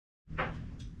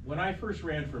When I first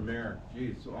ran for mayor,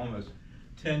 geez, almost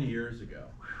 10 years ago,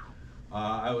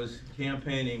 I was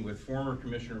campaigning with former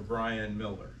Commissioner Brian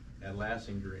Miller at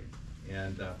Lassing Green.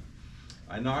 And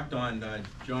I knocked on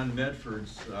John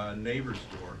Medford's neighbor's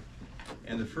door.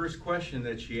 And the first question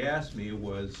that she asked me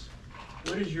was,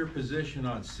 what is your position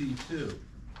on C2?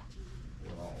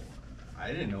 Well, I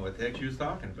didn't know what the heck she was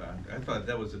talking about. I thought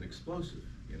that was an explosive.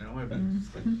 You know, I don't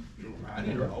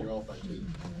know. You're off by 2.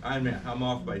 I'm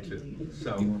off by 2.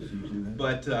 So,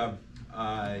 but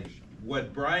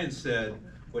what Brian said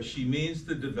was she means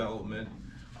the development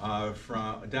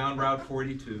from down Route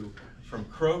 42 from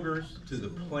Kroger's to the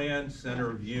planned center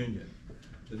of Union.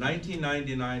 The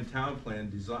 1999 town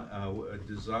plan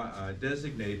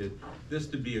designated this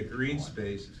to be a green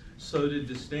space so to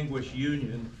distinguish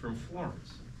Union from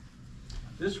Florence.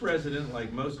 This resident,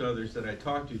 like most others that I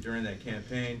talked to during that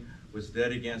campaign, was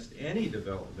dead against any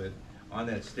development on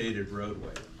that stated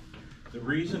roadway. The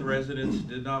reason residents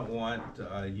did not want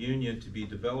Union to be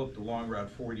developed along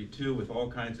Route 42 with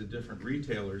all kinds of different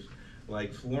retailers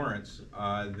like Florence,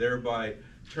 thereby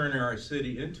turning our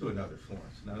city into another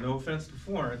Florence. Now, no offense to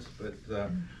Florence, but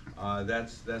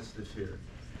that's the fear.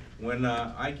 When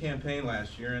I campaigned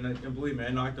last year, and believe me,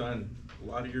 I knocked on a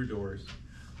lot of your doors,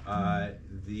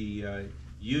 the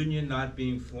Union not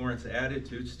being Florence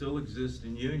attitude still exists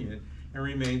in Union and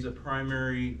remains a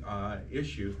primary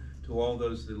issue to all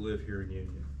those that live here in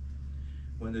Union.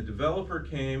 When the developer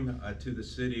came to the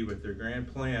city with their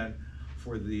grand plan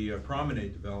for the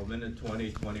Promenade development in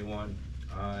 2021,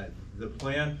 the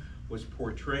plan was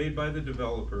portrayed by the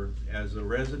developer as a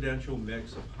residential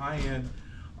mix of high-end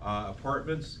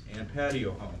apartments and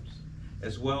patio homes,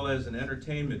 as well as an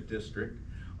entertainment district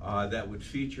that would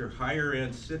feature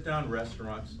higher-end sit-down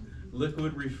restaurants,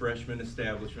 liquid refreshment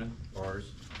establishment,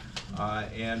 bars,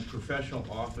 and professional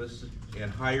office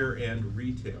and higher-end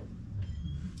retail.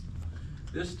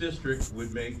 This district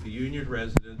would make the Union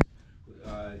residents,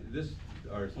 let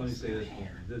me say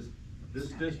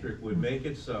this district would make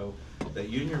it so that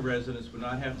Union residents would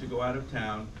not have to go out of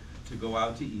town to go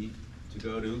out to eat, to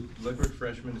go to liquid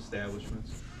refreshment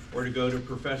establishments, or to go to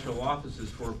professional offices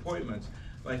for appointments,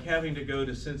 like having to go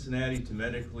to Cincinnati to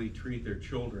medically treat their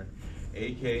children,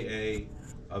 AKA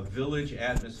a village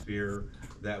atmosphere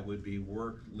that would be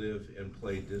work, live, and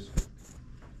play district.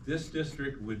 This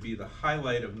district would be the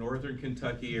highlight of Northern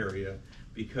Kentucky area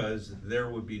because there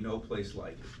would be no place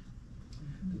like it.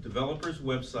 The developer's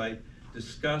website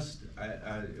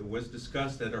was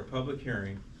discussed at our public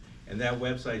hearing, and that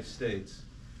website states,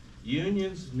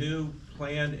 Union's new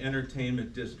planned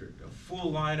entertainment district, a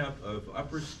full lineup of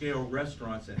upper scale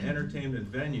restaurants and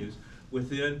entertainment venues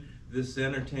within this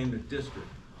entertainment district.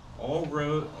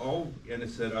 And it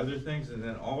said other things, and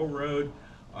then all road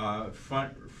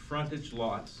frontage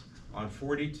lots on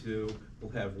 42 will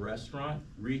have restaurant,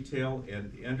 retail,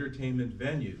 and entertainment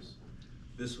venues.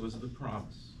 This was the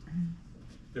promise.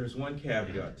 There's one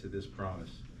caveat to this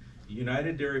promise.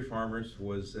 United Dairy Farmers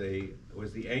was the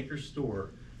anchor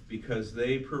store because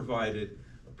they provided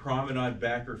promenade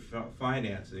backer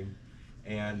financing,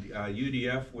 and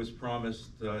UDF was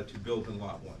promised to build in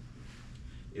Lot 1.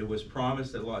 It was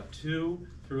promised that Lot 2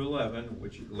 through 11,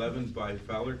 which 11 by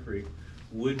Fowler Creek,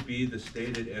 would be the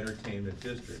stated entertainment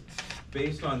district.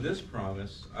 Based on this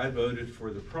promise, I voted for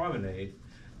the Promenade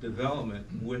development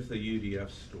with the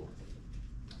UDF store.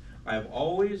 I have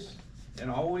always and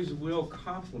always will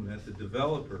compliment the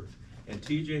developer and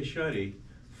TJ Shuddy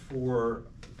for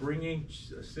bringing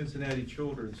Cincinnati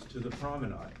Children's to the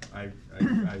Promenade.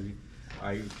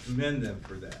 I commend them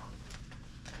for that.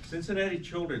 Cincinnati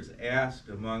Children's asked,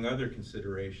 among other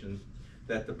considerations,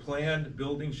 that the planned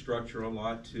building structure on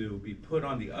Lot 2 be put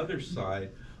on the other side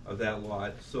of that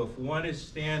lot, so if one is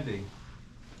standing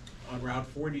on Route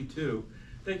 42,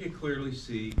 they could clearly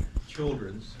see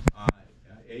Children's,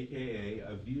 AKA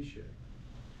a view shed.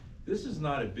 This is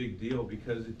not a big deal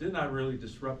because it did not really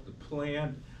disrupt the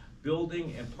planned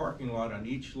building and parking lot on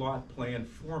each lot plan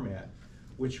format,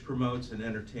 which promotes an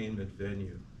entertainment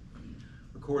venue.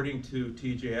 According to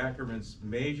TJ Ackerman's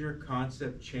major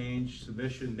concept change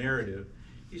submission narrative,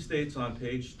 he states on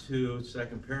page 2,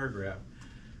 second paragraph,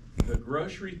 the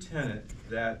grocery tenant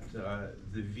that the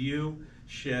view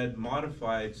shed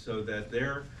modified so that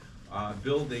their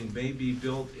building may be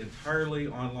built entirely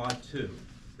on Lot 2.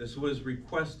 This was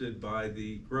requested by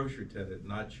the grocery tenant,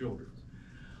 not Children's.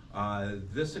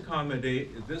 This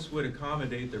would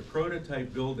accommodate their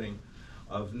prototype building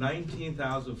of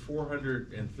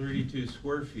 19,432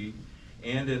 square feet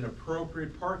and an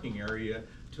appropriate parking area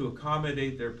to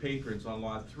accommodate their patrons on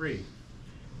Lot 3.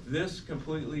 This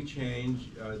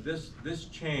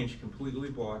change completely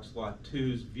blocks Lot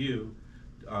 2's view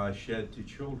shed to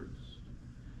Children's.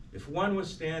 If one was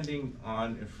standing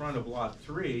in front of Lot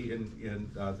 3,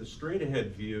 in the straight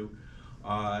ahead view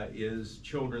is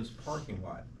Children's parking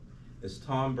lot. As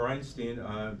Tom Breinstein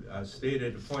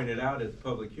pointed out at the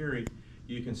public hearing,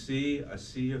 you can see a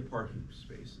sea of parking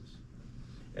spaces.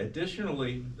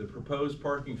 Additionally, the proposed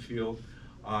parking field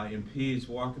impedes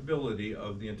walkability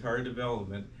of the entire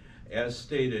development, as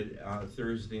stated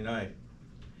Thursday night.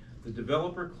 The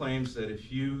developer claims that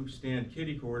if you stand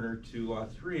kitty corner to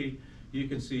Lot 3, you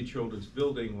can see Children's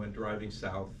building when driving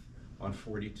south on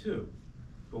 42.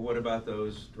 But what about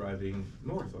those driving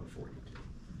north on 42?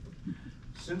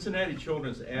 Cincinnati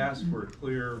Children's asked for a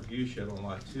clear view shed on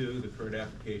Lot 2. The current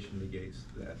application negates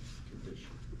that condition.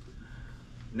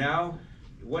 Now,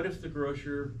 what if the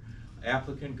grocer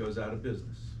applicant goes out of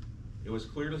business? It was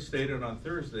clearly stated on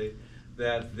Thursday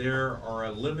that there are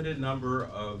a limited number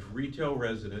of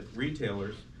retailers to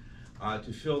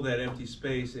fill that empty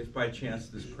space if by chance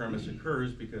this premise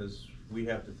occurs, because we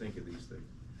have to think of these things.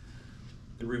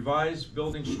 The revised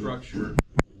building structure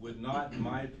would not, in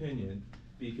my opinion,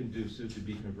 be conducive to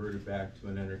be converted back to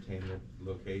an entertainment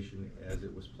location as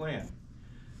it was planned.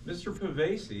 Mr.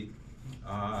 Pavesi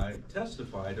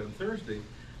testified on Thursday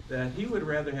that he would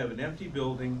rather have an empty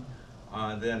building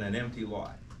than an empty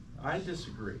lot. I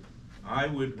disagree. I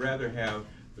would rather have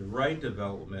the right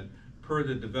development per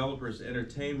the developer's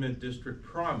entertainment district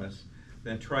promise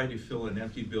than try to fill an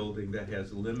empty building that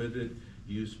has limited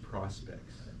use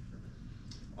prospects.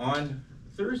 On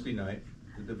Thursday night,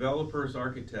 the developer's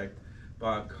architect,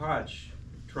 Bob Koch,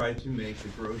 tried to make the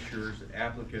grocer's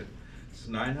applicant's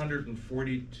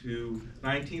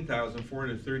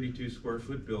 19,432 square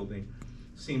foot building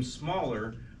seem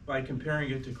smaller by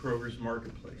comparing it to Kroger's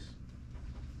Marketplace.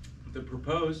 The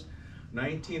proposed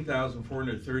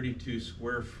 19,432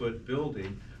 square foot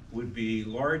building would be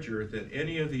larger than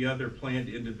any of the other planned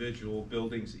individual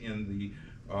buildings in the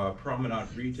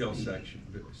Promenade retail section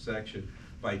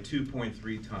by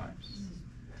 2.3 times.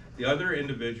 The other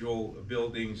individual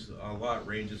buildings lot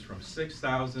ranges from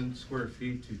 6,000 square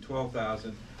feet to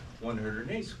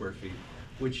 12,108 square feet,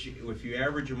 which if you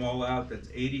average them all out, that's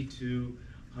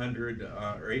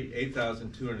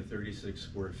 8,236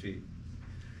 square feet.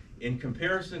 In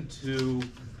comparison to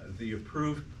the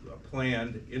approved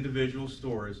planned individual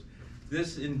stores,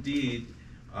 this indeed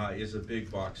is a big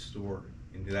box store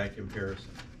in that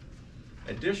comparison.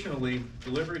 Additionally,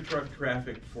 delivery truck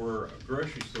traffic for a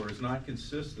grocery store is not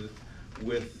consistent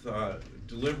with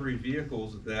delivery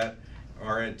vehicles that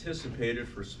are anticipated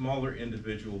for smaller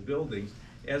individual buildings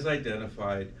as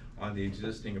identified on the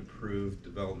existing approved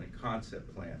development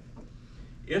concept plan.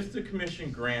 If the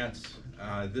commission grants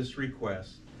this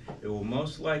request, it will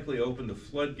most likely open the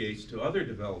floodgates to other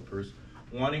developers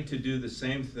wanting to do the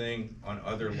same thing on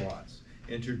other lots,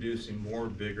 introducing more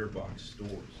bigger box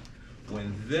stores.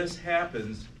 When this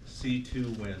happens,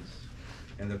 C2 wins,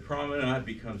 and the Promenade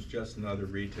becomes just another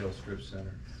retail strip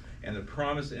center, and the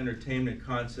promised entertainment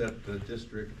concept of the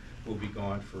district will be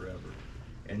gone forever.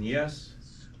 And yes,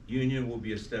 Union will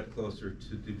be a step closer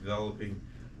to developing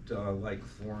like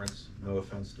Florence, no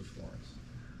offense to Florence.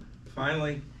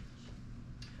 Finally,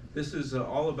 this is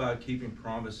all about keeping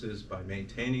promises by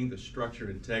maintaining the structure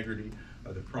and integrity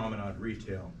of the Promenade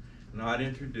retail, not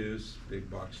introduce big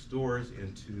box stores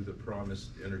into the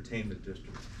promised entertainment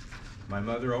district. My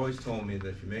mother always told me that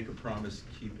if you make a promise,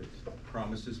 keep it.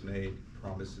 Promise is made,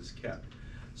 promise is kept.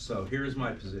 So here's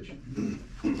my position.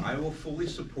 I will fully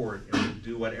support and will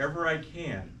do whatever I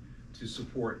can to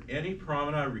support any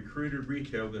Promenade recruited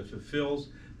retailer that fulfills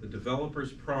the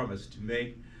developer's promise to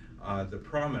make the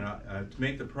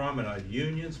Promenade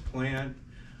Union's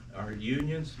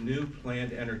new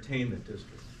planned entertainment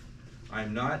district.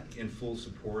 I'm not in full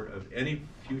support of any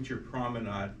future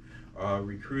Promenade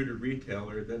recruited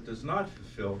retailer that does not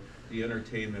fulfill the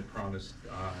entertainment promised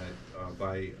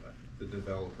by the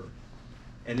developer.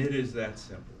 And it is that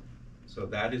simple. So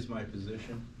that is my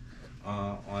position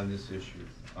on this issue.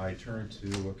 I turn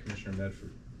to Commissioner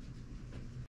Medford.